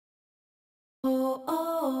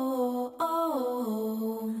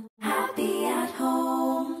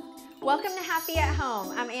Welcome to Happy at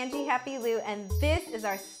Home. I'm Angie Happy Lou, and this is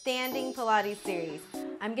our Standing Pilates series.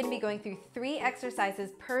 I'm going to be going through 3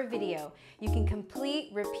 exercises per video. You can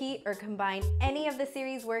complete, repeat, or combine any of the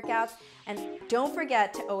series workouts. And don't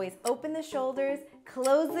forget to always open the shoulders,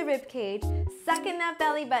 close the rib cage, suck in that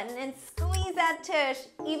belly button, and squeeze that tush,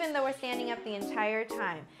 even though we're standing up the entire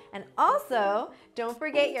time. And also, don't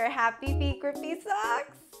forget your happy feet grippy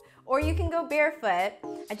socks. Or you can go barefoot.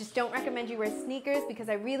 I just don't recommend you wear sneakers because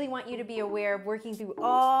I really want you to be aware of working through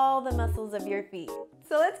all the muscles of your feet.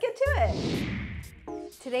 So let's get to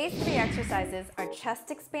it. Today's 3 exercises are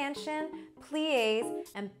chest expansion, pliés,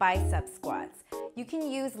 and bicep squats. You can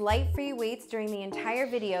use light free weights during the entire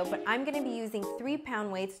video, but I'm going to be using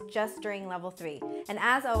 3-pound weights just during level 3. And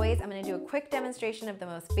as always, I'm going to do a quick demonstration of the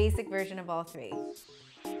most basic version of all 3.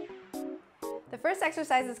 The first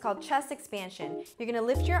exercise is called chest expansion. You're going to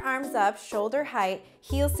lift your arms up, shoulder height,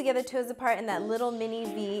 heels together, toes apart in that little mini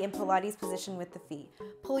V in Pilates position with the feet.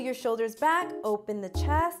 Pull your shoulders back, open the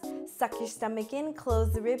chest, suck your stomach in,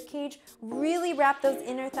 close the rib cage, really wrap those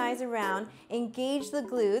inner thighs around, engage the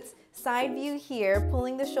glutes, side view here,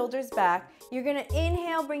 pulling the shoulders back. You're going to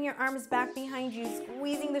inhale, bring your arms back behind you,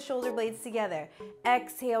 squeezing the shoulder blades together.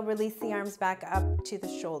 Exhale, release the arms back up to the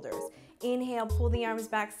shoulders. Inhale, pull the arms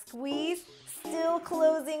back, squeeze, still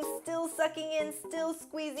closing, still sucking in, still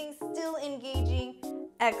squeezing, still engaging.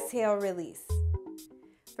 Exhale, release.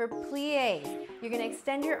 For pliés, you're going to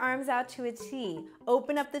extend your arms out to a T.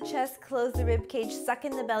 Open up the chest, close the rib cage, suck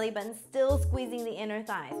in the belly button, still squeezing the inner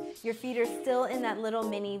thighs. Your feet are still in that little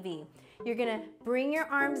mini V. You're going to bring your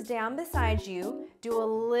arms down beside you, do a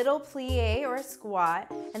little plie or a squat,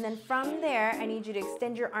 and then from there, I need you to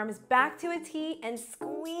extend your arms back to a T and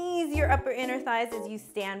squeeze your upper inner thighs as you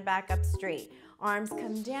stand back up straight. Arms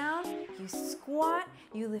come down, you squat,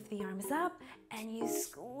 you lift the arms up, and you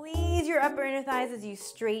squeeze your upper inner thighs as you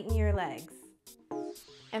straighten your legs.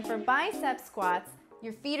 And for bicep squats,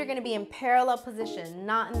 your feet are going to be in parallel position,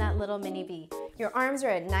 not in that little mini V. Your arms are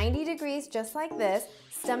at 90 degrees, just like this.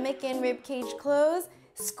 Stomach in, rib cage closed,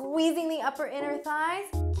 squeezing the upper inner thighs,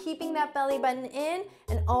 keeping that belly button in,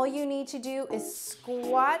 and all you need to do is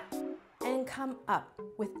squat and come up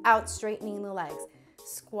without straightening the legs.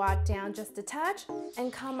 Squat down just a touch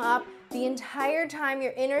and come up. The entire time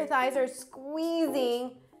your inner thighs are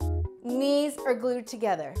squeezing, knees are glued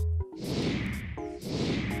together.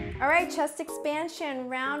 All right, chest expansion,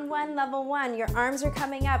 round 1, level 1. Your arms are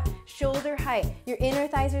coming up, shoulder height. Your inner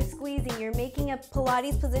thighs are squeezing. You're making a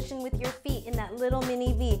Pilates position with your feet in that little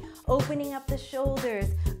mini V. Opening up the shoulders,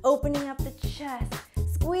 opening up the chest,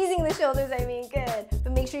 squeezing the shoulders, good.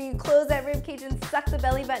 But make sure you close that rib cage and suck the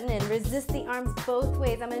belly button in. Resist the arms both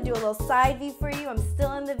ways. I'm gonna do a little side V for you. I'm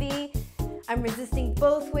still in the V. I'm resisting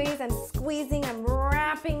both ways. I'm squeezing, I'm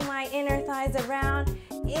wrapping my inner thighs around.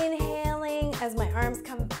 Inhaling as my arms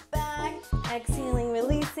come back. Exhaling,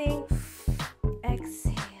 releasing.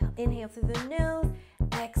 Exhale, inhale through the nose.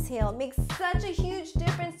 Exhale. It makes such a huge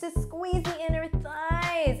difference to squeeze the inner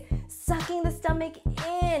thighs. Sucking the stomach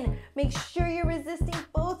in. Make sure you're resisting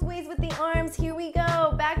both ways with the arms. Here we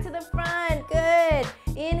go. Back to the front. Good.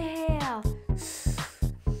 Inhale.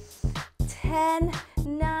 10,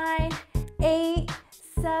 9, 8,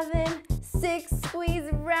 7, 6. Squeeze,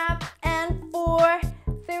 wrap, and 4,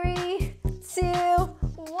 3, 2, 1.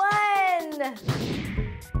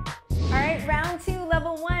 All right, round 2,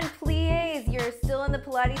 level 1, pliés. You're still in the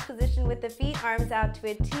Pilates position with the feet, arms out to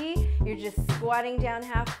a T. You're just squatting down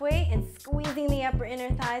halfway and squeezing the upper inner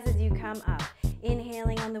thighs as you come up.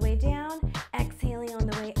 Inhaling on the way down, exhaling on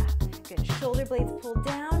the way up. Good, shoulder blades pulled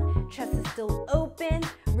down, chest is still open,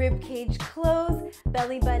 rib cage closed,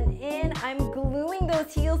 belly button in. I'm gluing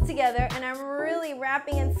those heels together and I'm really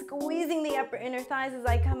wrapping and squeezing the upper inner thighs as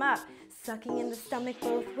I come up. Sucking in the stomach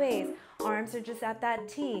both ways. Arms are just at that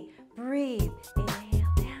T. Breathe.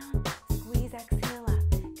 Inhale down, squeeze, exhale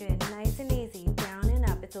up. Good, nice and easy, down and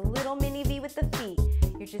up. It's a little mini V with the feet.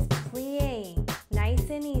 You're just pliéing, nice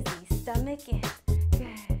and easy, stomach in.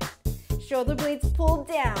 Good. Shoulder blades pulled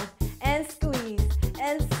down and squeeze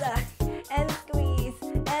and suck and squeeze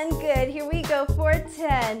and good. Here we go for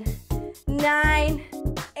 10, 9,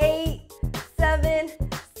 8, 7,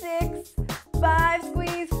 6, 5,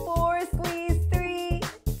 squeeze, 4, squeeze, 3,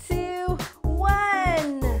 2,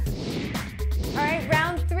 1. All right,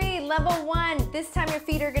 round 3, level 1. This time your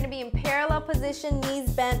feet are going to be in parallel position, knees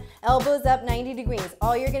bent, elbows up 90 degrees.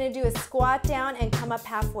 All you're going to do is squat down and come up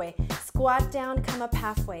halfway. Squat down, come up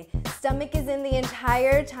halfway. Stomach is in the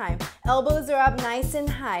entire time. Elbows are up nice and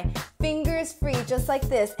high. Fingers free, just like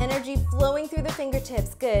this. Energy flowing through the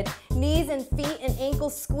fingertips, good. Knees and feet and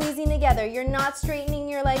ankles squeezing together. You're not straightening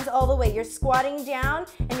your legs all the way. You're squatting down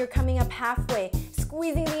and you're coming up halfway.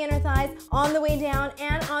 Squeezing the inner thighs on the way down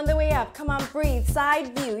and on the way up. Come on, breathe.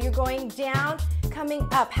 Side view. You're going down, coming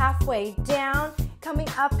up halfway. Down, coming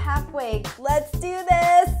up halfway. Let's do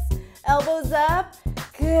this. Elbows up.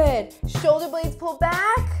 Good. Shoulder blades pull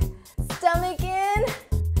back. Stomach in.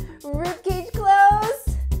 Ribcage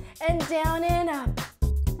closed. And down and up.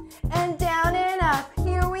 And down and up.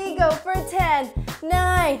 Here we go for 10,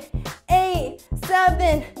 9, 8,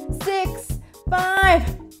 7, 6,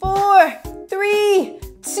 5, 4, 3,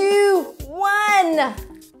 2, 1.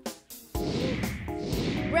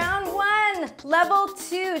 Round 1, level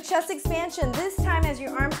 2, chest expansion. This time as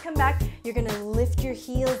your arms come back, you're gonna lift your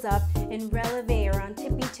heels up in releve or on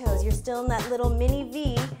tippy toes. You're still in that little mini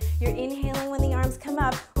V. You're inhaling when the arms come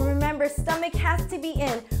up. Remember, stomach has to be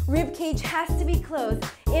in, rib cage has to be closed,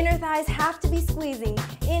 inner thighs have to be squeezing.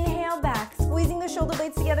 Inhale back, squeezing the shoulder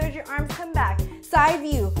blades together as your arms come back. Side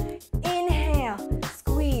view, inhale,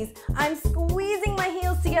 squeeze. I'm squeezing my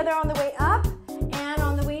heels together on the way up and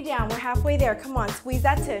on the way down. We're halfway there. Come on, squeeze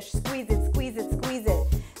that tush. Squeeze it, squeeze it, squeeze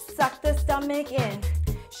it. Suck the stomach in.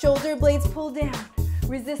 Shoulder blades pull down.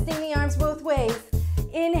 Resisting the arms both ways.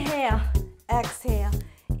 Inhale, exhale.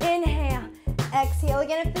 Inhale, exhale.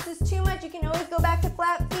 Again, if this is too much, you can always go back to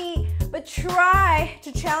flat feet, but try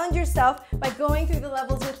to challenge yourself by going through the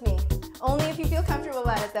levels with me. Only if you feel comfortable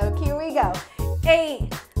about it though. Here we go.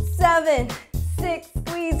 8, 7, 6,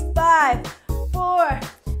 squeeze, 5, 4,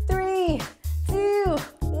 3, 2,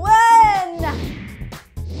 1.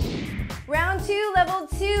 Round 2, level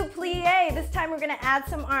 2, plie. This time we're gonna add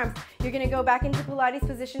some arms. You're gonna go back into Pilates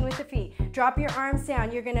position with the feet. Drop your arms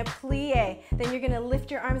down, you're gonna plie. Then you're gonna lift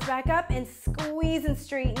your arms back up and squeeze and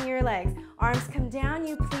straighten your legs. Arms come down,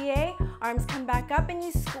 you plie. Arms come back up and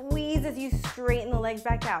you squeeze as you straighten the legs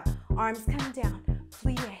back out. Arms come down,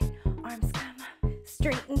 plie. Arms come up,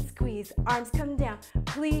 straighten, squeeze. Arms come down,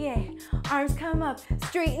 plie. Arms come up,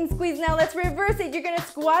 straighten, squeeze. Now let's reverse it. You're gonna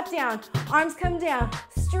squat down. Arms come down,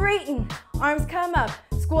 straighten. Arms come up,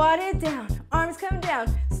 squat it down. Arms come down,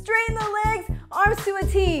 straighten the legs. Arms to a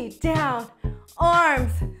T, down.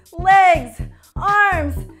 Arms, legs,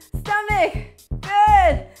 arms, stomach.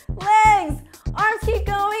 Good. Legs, arms keep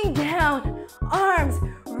going down. Arms,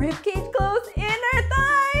 ribcage close, inner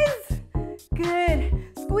thighs. Good.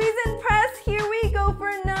 Squeeze and press. Here we go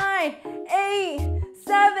for 9, 8,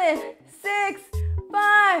 7, 6,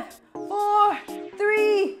 5, 4,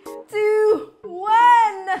 3, 2,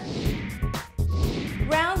 1.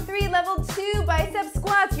 Round 3, level 2, bicep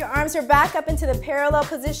squats. Your arms are back up into the parallel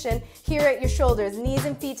position here at your shoulders. Knees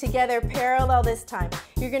and feet together, parallel this time.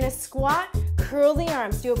 You're gonna squat, curl the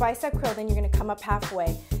arms. Do a bicep curl, then you're gonna come up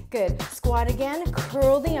halfway. Good. Squat again,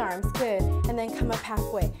 curl the arms. Good. And then come up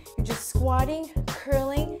halfway. You're just squatting,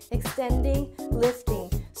 curling, extending,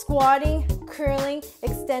 lifting. Squatting, curling,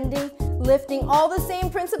 extending, lifting. All the same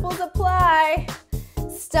principles apply.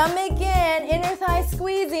 Stomach in, inner thigh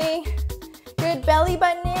squeezing. Good, belly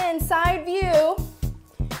button in, side view.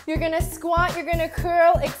 You're gonna squat, you're gonna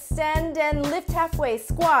curl, extend, and lift halfway.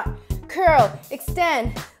 Squat, curl,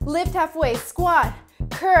 extend, lift halfway. Squat,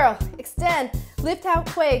 curl, extend, lift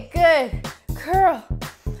halfway. Good, curl.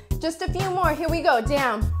 Just a few more, here we go.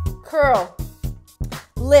 Down, curl,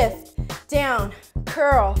 lift, down,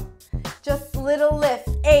 curl. Just a little lift.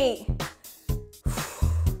 8,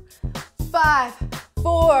 5,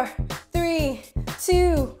 4, 3,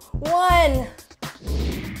 2, 1.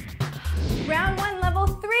 Round 1, level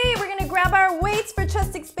 3. We're gonna grab our weights for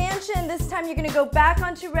chest expansion. This time you're gonna go back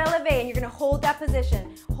onto releve and you're gonna hold that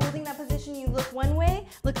position. Holding that position, you look one way,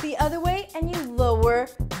 look the other way, and you lower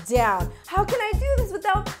down. How can I do this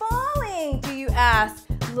without falling, do you ask?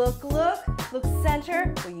 Look, look, look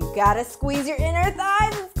center. Well, you gotta squeeze your inner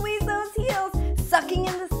thighs and squeeze those heels. Sucking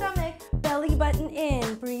in the stomach, belly button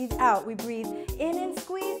in, breathe out. We breathe in and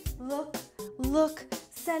squeeze, look, look,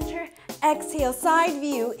 center, exhale, side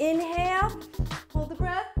view. Inhale, hold the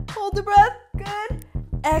breath, good.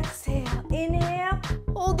 Exhale, inhale,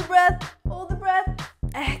 hold the breath,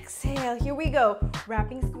 exhale. Here we go,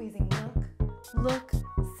 wrapping, squeezing, look,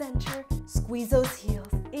 center, squeeze those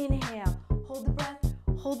heels. Inhale, hold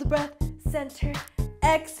the breath, center,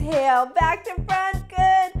 exhale, back to front,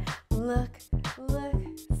 good. Look,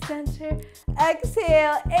 center,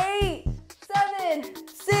 exhale. 8, 7,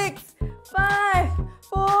 6, 5,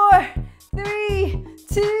 4, 3,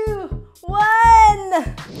 2,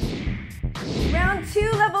 1. Round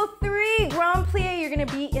 2, level 3, grand plie. You're gonna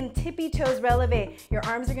be in tippy toe toes releve. Your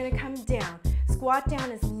arms are gonna come down. Squat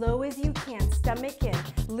down as low as you can, stomach in.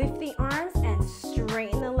 Lift the arms and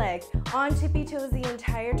straighten the legs. On tippy toes the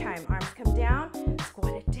entire time. Arms come down,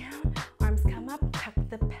 squat it down. Arms come up, tuck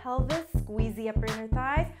the pelvis, squeeze the upper inner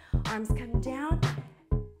thighs. Arms come down,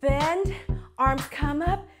 bend. Arms come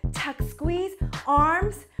up, tuck, squeeze.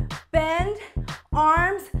 Arms, bend,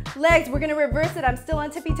 arms, legs. We're gonna reverse it. I'm still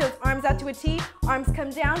on tippy toes. Arms out to a T. Arms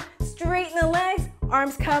come down, straighten the legs.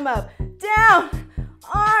 Arms come up, down,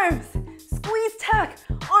 arms, squeeze, tuck,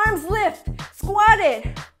 arms lift, squat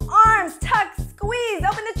it, arms, tuck, squeeze,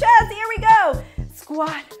 open the chest, here we go.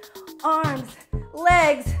 Squat, arms,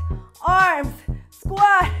 legs, arms,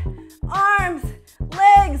 squat, arms,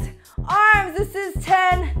 legs, arms. This is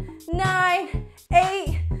 10, 9,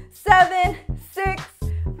 8, 7, 6,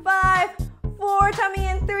 5, 4, tummy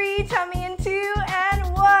in 3, tummy in 2,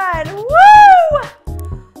 and 1. Woo!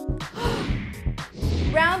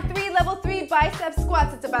 Round 3, level 3, bicep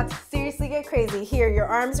squats. It's about to seriously get crazy. Here, your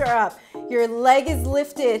arms are up. Your leg is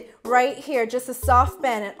lifted right here, just a soft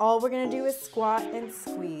bend, and all we're gonna do is squat and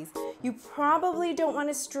squeeze. You probably don't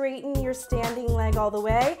wanna straighten your standing leg all the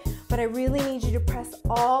way, but I really need you to press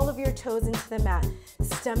all of your toes into the mat.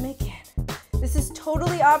 Stomach in. This is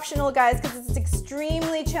totally optional, guys, because it's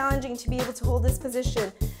extremely challenging to be able to hold this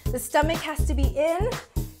position. The stomach has to be in,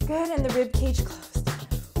 good, and the rib cage closed.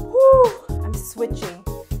 Woo! I'm switching.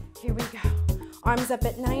 Here we go. Arms up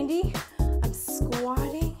at 90. I'm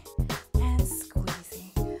squatting and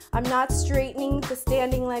squeezing. I'm not straightening the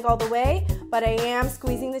standing leg all the way, but I am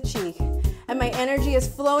squeezing the cheek. And my energy is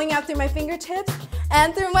flowing out through my fingertips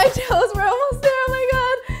and through my toes. We're almost there. Oh my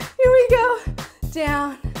God. Here we go.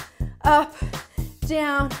 Down, up,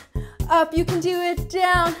 down, up. You can do it.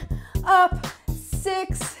 Down, up.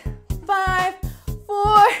 6, 5,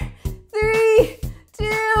 4, 3, 2,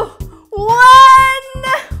 1.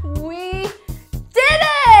 We did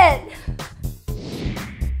it!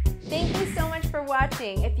 Thank you so much for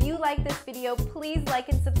watching. If you like this video, please like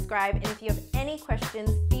and subscribe. And if you have any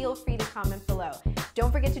questions, feel free to comment below.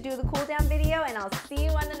 Don't forget to do the cool down video, and I'll see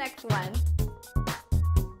you on the next one.